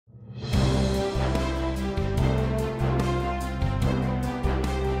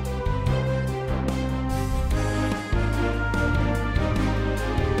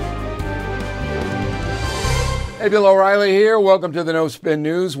Hey, Bill O'Reilly here. Welcome to the No Spin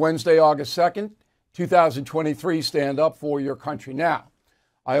News, Wednesday, August 2nd, 2023. Stand up for your country. Now,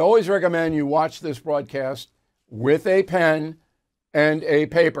 I always recommend you watch this broadcast with a pen and a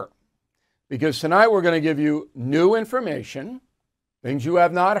paper, because tonight we're going to give you new information, things you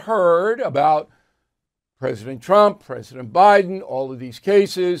have not heard about President Trump, President Biden, all of these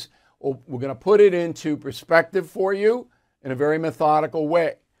cases. We're going to put it into perspective for you in a very methodical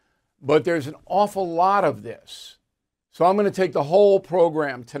way. But there's an awful lot of this. So I'm going to take the whole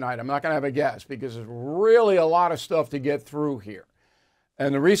program tonight. I'm not going to have a guest because there's really a lot of stuff to get through here.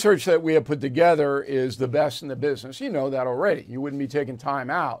 And the research that we have put together is the best in the business. You know that already. You wouldn't be taking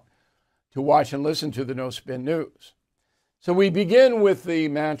time out to watch and listen to the No Spin News. So we begin with the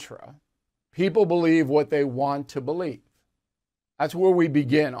mantra, people believe what they want to believe. That's where we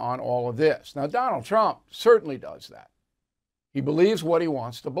begin on all of this. Now, Donald Trump certainly does that. He believes what he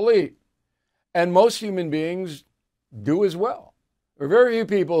wants to believe. And most human beings do as well. There are very few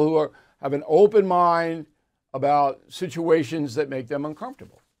people who have an open mind about situations that make them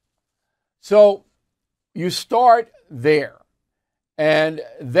uncomfortable. So you start there. And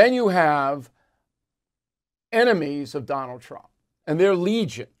then you have enemies of Donald Trump. And they're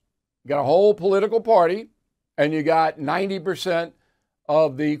legion. You got a whole political party, and you got 90%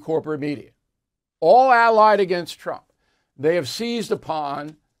 of the corporate media, all allied against Trump. They have seized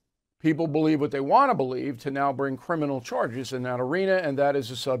upon people believe what they want to believe to now bring criminal charges in that arena, and that is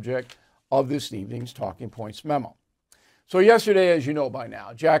the subject of this evening's Talking Points Memo. So yesterday, as you know by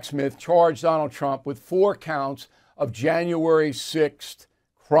now, Jack Smith charged Donald Trump with 4 counts of January 6th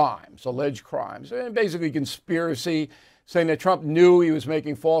crimes, alleged crimes, and basically conspiracy, saying that Trump knew he was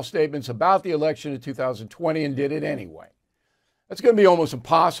making false statements about the election of 2020 and did it anyway. That's going to be almost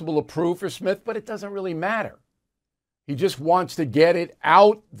impossible to prove for Smith, but it doesn't really matter. He just wants to get it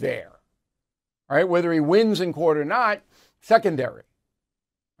out there. All right, whether he wins in court or not, secondary.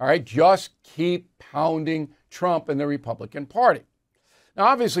 All right, just keep pounding Trump and the Republican Party. Now,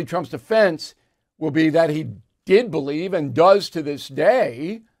 obviously, Trump's defense will be that he did believe and does to this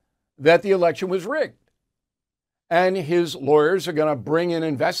day that the election was rigged. And his lawyers are going to bring in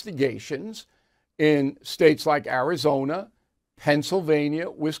investigations in states like Arizona, Pennsylvania,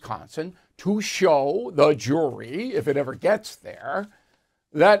 Wisconsin, to show the jury, if it ever gets there,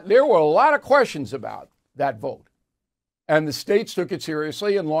 that there were a lot of questions about that vote. And the states took it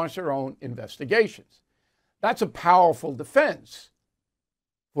seriously and launched their own investigations. That's a powerful defense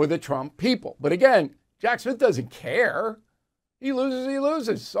for the Trump people. But again, Jack Smith doesn't care. He loses, he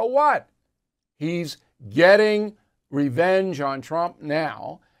loses. So what? He's getting revenge on Trump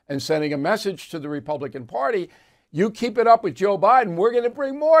now and sending a message to the Republican Party. You keep it up with Joe Biden, we're going to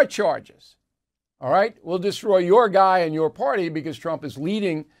bring more charges. All right? We'll destroy your guy and your party because Trump is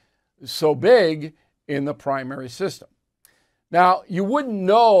leading so big in the primary system. Now, you wouldn't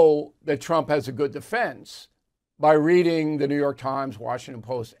know that Trump has a good defense by reading the New York Times, Washington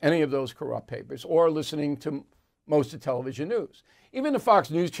Post, any of those corrupt papers, or listening to most of television news. Even the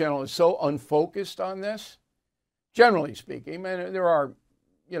Fox News Channel is so unfocused on this, generally speaking. And there are,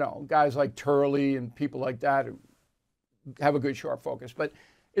 guys like Turley and people like that who have a good sharp focus, but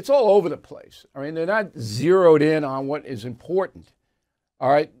it's all over the place. I mean, they're not zeroed in on what is important. All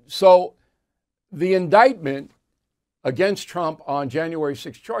right. So the indictment against Trump on January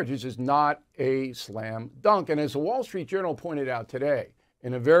 6 charges is not a slam dunk. And as the Wall Street Journal pointed out today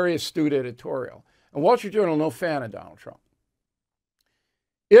in a very astute editorial, and Wall Street Journal, no fan of Donald Trump.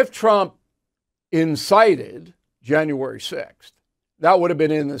 If Trump incited January 6th, that would have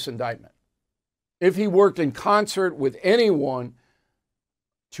been in this indictment. If he worked in concert with anyone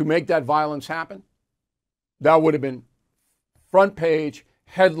to make that violence happen, that would have been front page,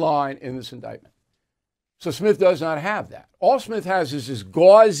 headline in this indictment. So Smith does not have that. All Smith has is this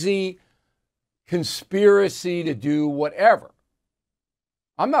gauzy conspiracy to do whatever.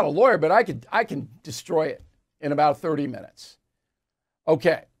 I'm not a lawyer, but I can destroy it in about 30 minutes.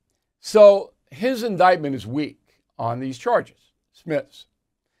 Okay, so his indictment is weak on these charges, Smith's.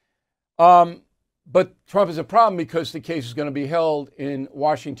 But Trump has a problem because the case is going to be held in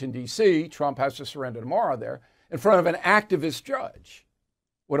Washington, D.C. Trump has to surrender tomorrow there in front of an activist judge.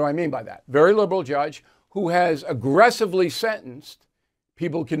 What do I mean by that? Very liberal judge who has aggressively sentenced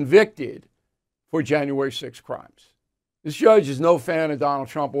people convicted for January 6 crimes. This judge is no fan of Donald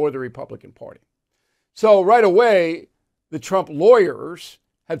Trump or the Republican Party. So right away, the Trump lawyers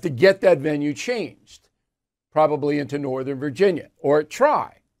have to get that venue changed, probably into Northern Virginia, or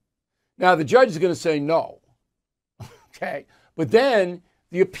try. Now, the judge is going to say no, okay? But then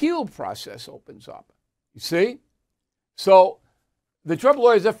the appeal process opens up, you see? So the Trump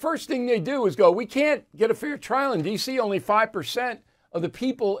lawyers, the first thing they do is go, we can't get a fair trial in D.C. Only 5% of the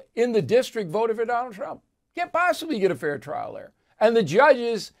people in the district voted for Donald Trump. Can't possibly get a fair trial there. And the judge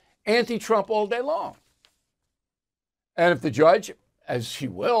is anti-Trump all day long. And if the judge, as she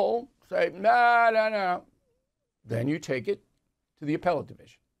will, say, no, then you take it to the appellate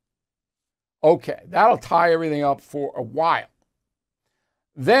division. Okay, that'll tie everything up for a while.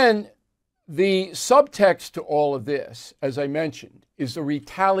 Then the subtext to all of this, as I mentioned, is the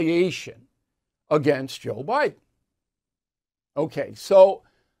retaliation against Joe Biden. Okay, so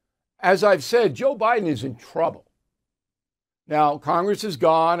as I've said, Joe Biden is in trouble. Now, Congress is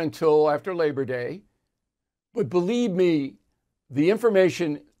gone until after Labor Day, but believe me, the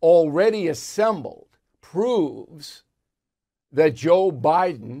information already assembled proves that Joe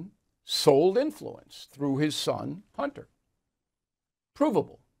Biden sold influence through his son, Hunter.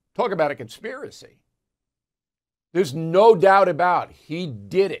 Provable. Talk about a conspiracy. There's no doubt about it. He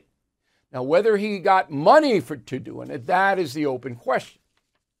did it. Now, whether he got money to doing it, that is the open question.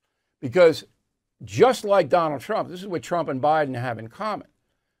 Because just like Donald Trump, this is what Trump and Biden have in common.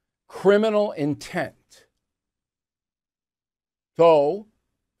 Criminal intent. So,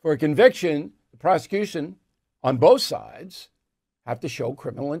 for a conviction, the prosecution on both sides have to show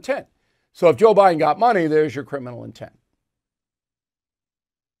criminal intent. So if Joe Biden got money, there's your criminal intent.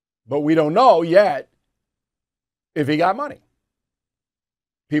 But we don't know yet if he got money.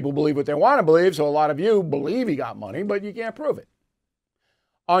 People believe what they want to believe, so a lot of you believe he got money, but you can't prove it.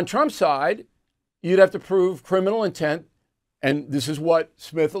 On Trump's side, you'd have to prove criminal intent, and this is what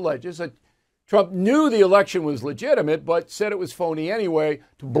Smith alleges, that Trump knew the election was legitimate, but said it was phony anyway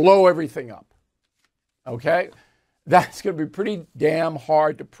to blow everything up. Okay? That's going to be pretty damn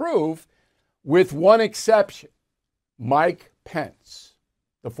hard to prove, with one exception, Mike Pence,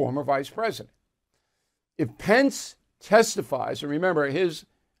 the former vice president. If Pence testifies, and remember, his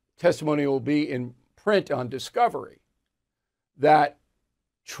testimony will be in print on Discovery, that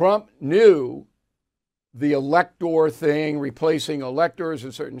Trump knew the elector thing, replacing electors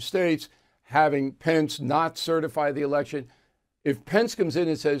in certain states, having Pence not certify the election. If Pence comes in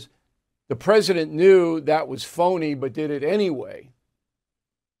and says, the president knew that was phony but did it anyway,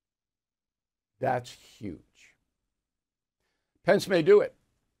 that's huge. Pence may do it.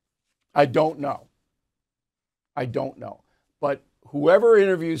 I don't know. But whoever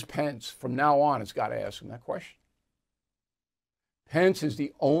interviews Pence from now on has got to ask him that question. Pence is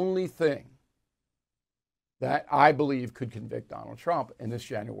the only thing that I believe could convict Donald Trump in this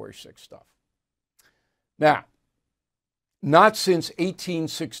January 6th stuff. Now, not since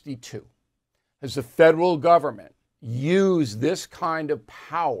 1862 has the federal government used this kind of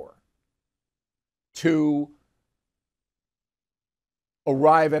power to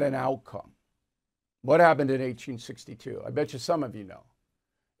arrive at an outcome. What happened in 1862? I bet you some of you know.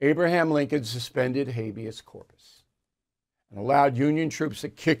 Abraham Lincoln suspended habeas corpus and allowed Union troops to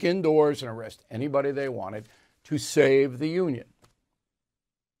kick in doors and arrest anybody they wanted to save the Union.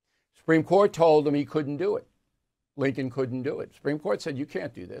 Supreme Court told him he couldn't do it. Lincoln couldn't do it. Supreme Court said, you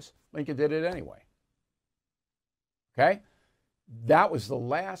can't do this. Lincoln did it anyway. Okay? That was the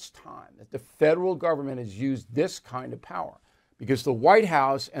last time that the federal government has used this kind of power, because the White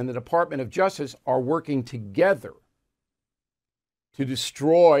House and the Department of Justice are working together to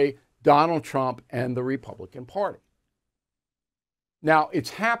destroy Donald Trump and the Republican Party. Now,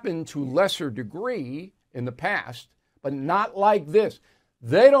 it's happened to lesser degree in the past, but not like this.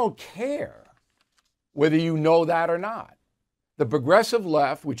 They don't care whether you know that or not. The progressive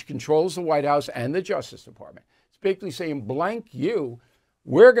left, which controls the White House and the Justice Department, is basically saying, blank you,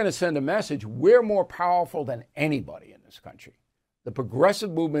 we're going to send a message. We're more powerful than anybody in this country. The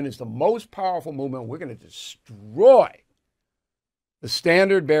progressive movement is the most powerful movement. We're going to destroy the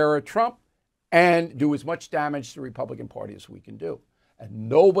standard bearer, Trump, and do as much damage to the Republican Party as we can do. And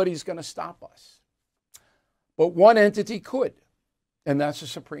nobody's going to stop us. But one entity could, and that's the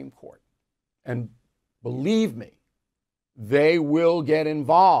Supreme Court. And believe me, they will get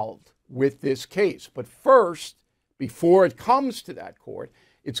involved with this case. But first, before it comes to that court,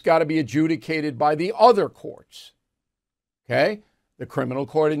 it's got to be adjudicated by the other courts. Okay? The criminal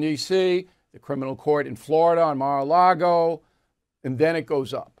court in D.C., the criminal court in Florida on Mar-a-Lago, and then it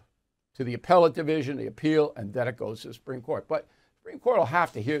goes up to the appellate division, the appeal, and then it goes to the Supreme Court. But the Supreme Court will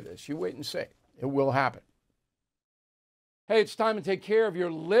have to hear this. You wait and see. It will happen. Hey, it's time to take care of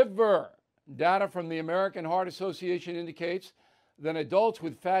your liver. Data from the American Heart Association indicates that adults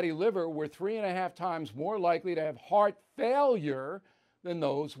with fatty liver were 3.5 times more likely to have heart failure than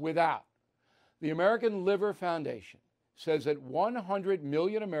those without. The American Liver Foundation says that 100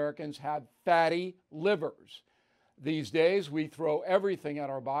 million Americans have fatty livers. These days, we throw everything at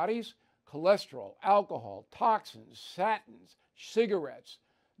our bodies: cholesterol, alcohol, toxins, statins, cigarettes.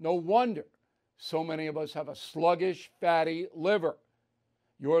 No wonder so many of us have a sluggish, fatty liver.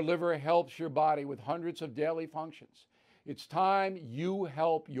 Your liver helps your body with hundreds of daily functions. It's time you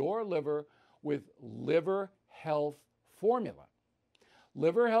help your liver with Liver Health Formula.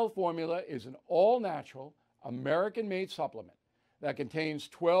 Liver Health Formula is an all-natural, American-made supplement that contains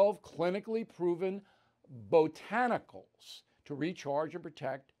 12 clinically proven botanicals to recharge and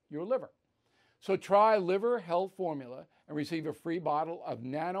protect your liver. So try Liver Health Formula and receive a free bottle of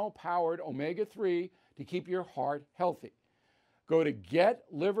nano-powered omega-3 to keep your heart healthy. Go to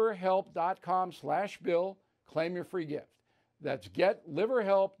getliverhelp.com/bill, claim your free gift. That's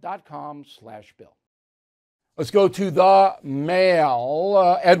getliverhelp.com/bill. Let's go to the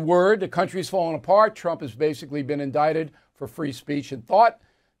mail. Edward, the country's falling apart. Trump has basically been indicted for free speech and thought.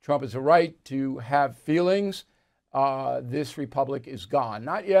 Trump has a right to have feelings. This republic is gone.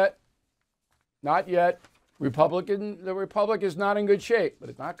 Not yet. Not yet. The republic is not in good shape, but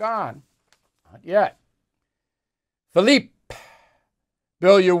it's not gone. Not yet. Philippe,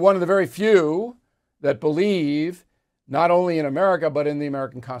 Bill, you're one of the very few that believe not only in America, but in the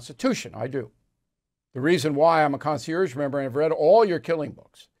American Constitution. I do. The reason why I'm a Concierge member and I've read all your killing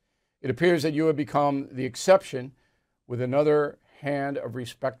books, it appears that you have become the exception with another hand of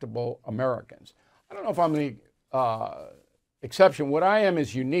respectable Americans. I don't know if I'm the exception. What I am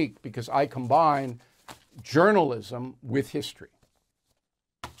is unique because I combine journalism with history.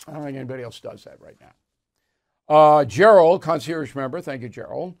 I don't think anybody else does that right now. Gerald, Concierge member, thank you,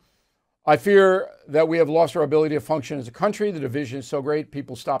 Gerald. I fear that we have lost our ability to function as a country. The division is so great,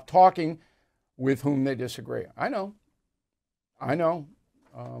 people stop talking with whom they disagree. I know. Not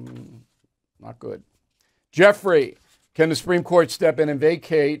good. Jeffrey, can the Supreme Court step in and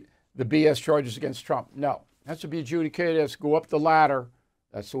vacate the BS charges against Trump? No. It has to be adjudicated. It has to go up the ladder.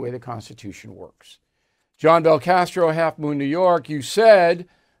 That's the way the Constitution works. John Belcastro, Half Moon, New York, you said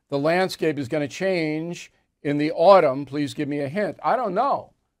the landscape is going to change in the autumn. Please give me a hint. I don't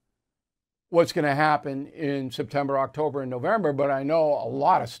know what's going to happen in September, October, and November, but I know a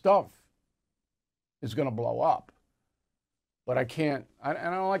lot of stuff is going to blow up. But I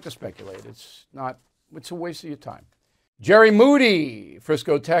don't like to speculate. It's a waste of your time. Jerry Moody,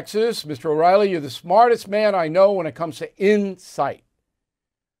 Frisco, Texas. Mr. O'Reilly, you're the smartest man I know when it comes to insight.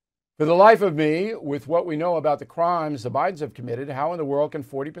 For the life of me, with what we know about the crimes the Bidens have committed, how in the world can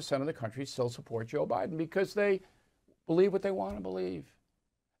 40% of the country still support Joe Biden? Because they believe what they want to believe.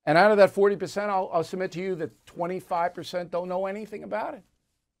 And out of that 40%, I'll submit to you that 25% don't know anything about it.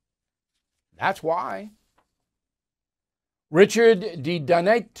 That's why. Richard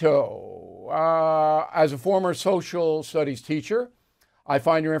DiDonato, as a former social studies teacher, I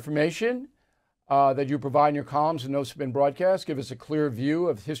find your information that you provide in your columns and No Spin broadcasts give us a clear view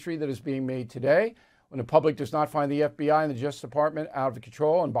of history that is being made today. When the public does not find the FBI and the Justice Department out of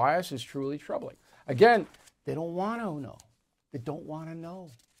control and bias is truly troubling. Again, they don't want to know. They don't want to know.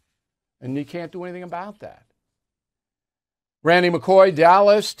 And you can't do anything about that. Randy McCoy,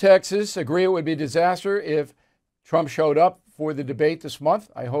 Dallas, Texas. Agree it would be a disaster if Trump showed up for the debate this month.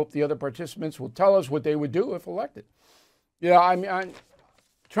 I hope the other participants will tell us what they would do if elected. Yeah, I mean,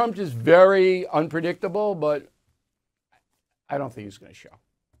 Trump is very unpredictable, but I don't think he's going to show.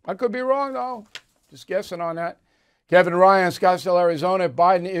 I could be wrong, though. Just guessing on that. Kevin Ryan, Scottsdale, Arizona. If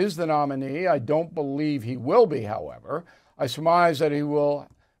Biden is the nominee, I don't believe he will be, however. I surmise that he will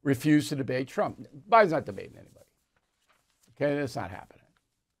refuse to debate Trump. Biden's not debating anybody. Okay, that's not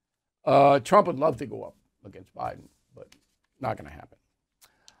happening. Trump would love to go up against Biden, but not going to happen.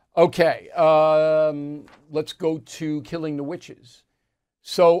 Okay, let's go to Killing the Witches.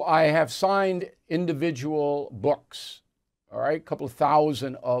 So I have signed individual books, all right, a couple of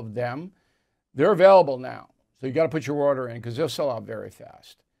thousand of them. They're available now. So you got to put your order in because they'll sell out very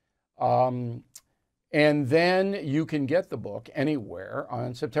fast. And then you can get the book anywhere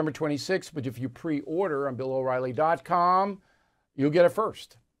on September 26th. But if you pre-order on BillO'Reilly.com, you'll get it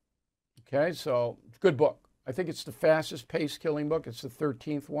first. Okay, so it's a good book. I think it's the fastest paced killing book. It's the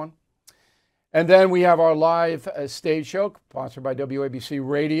 13th one. And then we have our live stage show, sponsored by WABC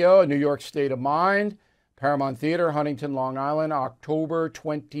Radio, New York State of Mind, Paramount Theater, Huntington, Long Island, October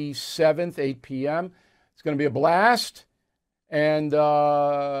 27th, 8 p.m. It's going to be a blast. And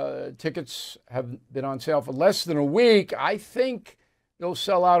tickets have been on sale for less than a week. I think they'll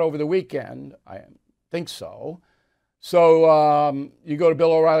sell out over the weekend. I think so. So you go to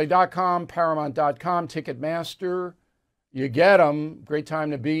BillO'Reilly.com, Paramount.com, Ticketmaster. You get them. Great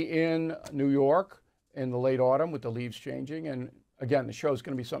time to be in New York in the late autumn with the leaves changing. And again, the show is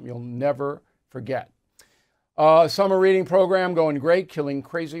going to be something you'll never forget. Summer reading program going great. Killing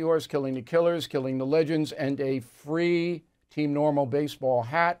Crazy Horse, Killing the Killers, Killing the Legends, and a free Team Normal baseball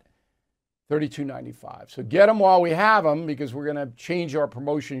hat, $32.95. So get them while we have them, because we're going to change our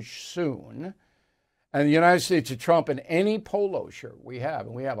promotion soon. And the United States of Trump and any polo shirt we have,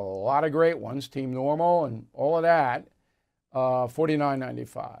 and we have a lot of great ones, Team Normal and all of that,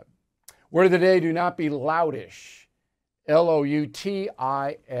 $49.95. Word of the day, do not be loutish. Loutish.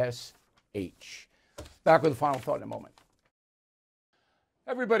 Back with the final thought in a moment.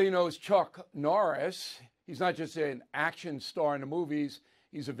 Everybody knows Chuck Norris. He's not just an action star in the movies.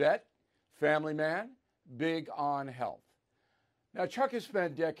 He's a vet, family man, big on health. Now, Chuck has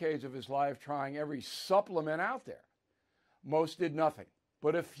spent decades of his life trying every supplement out there. Most did nothing,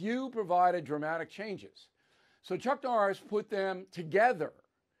 but a few provided dramatic changes. So Chuck Norris put them together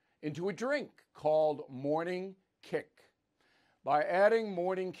into a drink called Morning Kick. By adding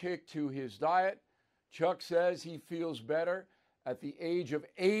Morning Kick to his diet, Chuck says he feels better at the age of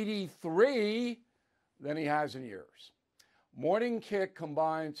 83 than he has in years. Morning Kick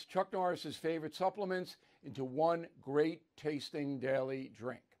combines Chuck Norris's favorite supplements into one great tasting daily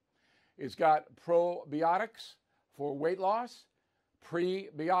drink. It's got probiotics for weight loss,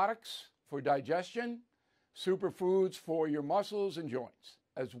 prebiotics for digestion, superfoods for your muscles and joints,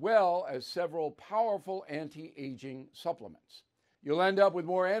 as well as several powerful anti-aging supplements. You'll end up with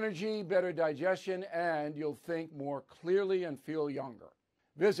more energy, better digestion, and you'll think more clearly and feel younger.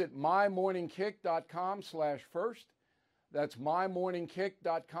 Visit mymorningkick.com/first. That's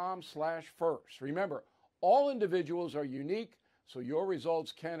mymorningkick.com/first. Remember, all individuals are unique, so your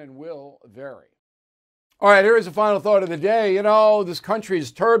results can and will vary. All right, here is the final thought of the day. You know, this country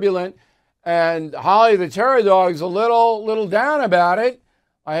is turbulent, and Holly the Terror Dog is a little down about it.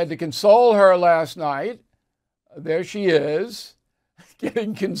 I had to console her last night. There she is,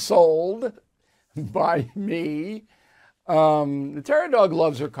 getting consoled by me. The Terror Dog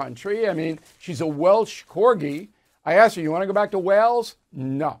loves her country. I mean, she's a Welsh Corgi. I asked her, you want to go back to Wales?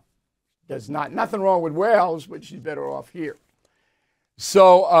 No. There's nothing wrong with Wales, but she's better off here.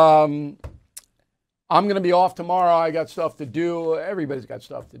 So I'm going to be off tomorrow. I got stuff to do. Everybody's got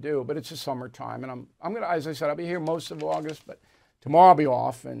stuff to do, but it's the summertime. And I'm going to, as I said, I'll be here most of August, but tomorrow I'll be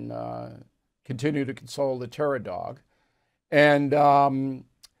off and continue to console the Terror Dog. And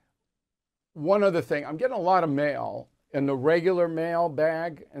one other thing, I'm getting a lot of mail in the regular mail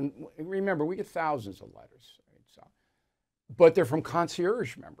bag. And remember, we get thousands of letters. But they're from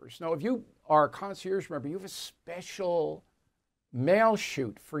Concierge members. Now, if you are a Concierge member, you have a special mail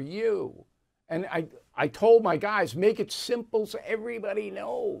chute for you. And I told my guys, make it simple so everybody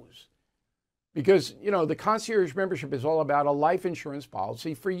knows. Because, you know, the Concierge membership is all about a life insurance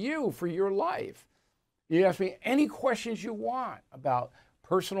policy for you, for your life. You ask me any questions you want about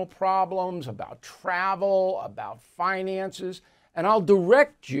personal problems, about travel, about finances, and I'll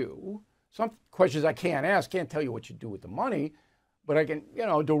direct you. Some questions I can't ask, can't tell you what you do with the money, but I can, you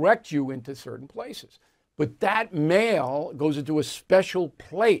know, direct you into certain places. But that mail goes into a special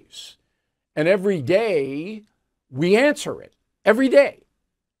place, and every day we answer it, every day.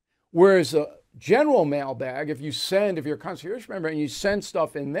 Whereas a general mail bag, if you're a Concierge member and you send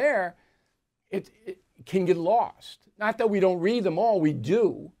stuff in there, it can get lost. Not that we don't read them all, we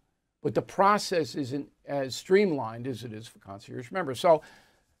do, but the process isn't as streamlined as it is for Concierge members. So,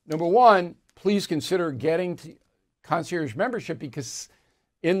 number one, please consider getting to Concierge membership, because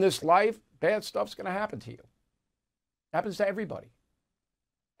in this life, bad stuff's going to happen to you. It happens to everybody.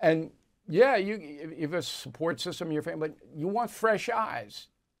 And yeah, you have a support system in your family, but you want fresh eyes,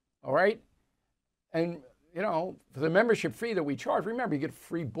 all right? And, you know, for the membership fee that we charge, remember, you get a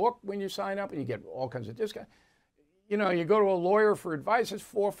free book when you sign up, and you get all kinds of discounts. You know, you go to a lawyer for advice, it's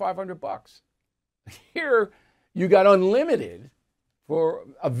 $400 or $500. Here, you got unlimited for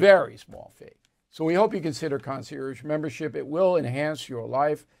a very small fee. So we hope you consider Concierge membership. It will enhance your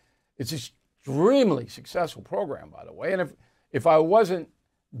life. It's an extremely successful program, by the way. And if I wasn't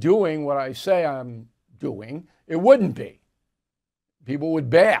doing what I say I'm doing, it wouldn't be. People would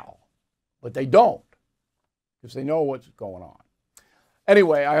bail, but they don't, because they know what's going on.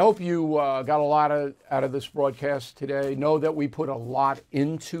 Anyway, I hope you got a lot out of this broadcast today. Know that we put a lot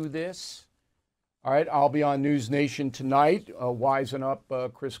into this. All right, I'll be on News Nation tonight, wising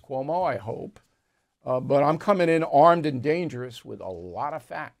up Chris Cuomo, I hope. But I'm coming in armed and dangerous with a lot of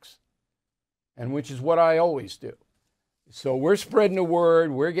facts, and which is what I always do. So we're spreading the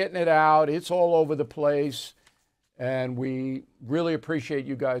word. We're getting it out. It's all over the place. And we really appreciate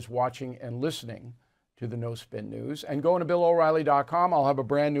you guys watching and listening to the No Spin News. And going to BillO'Reilly.com, I'll have a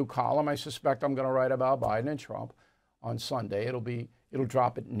brand new column. I suspect I'm going to write about Biden and Trump on Sunday. It'll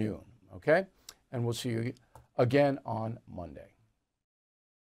drop at noon, okay? And we'll see you again on Monday.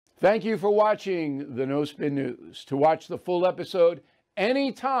 Thank you for watching the No Spin News. To watch the full episode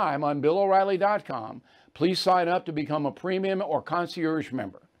anytime on BillO'Reilly.com, please sign up to become a premium or concierge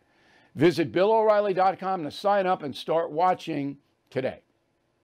member. Visit BillO'Reilly.com to sign up and start watching today.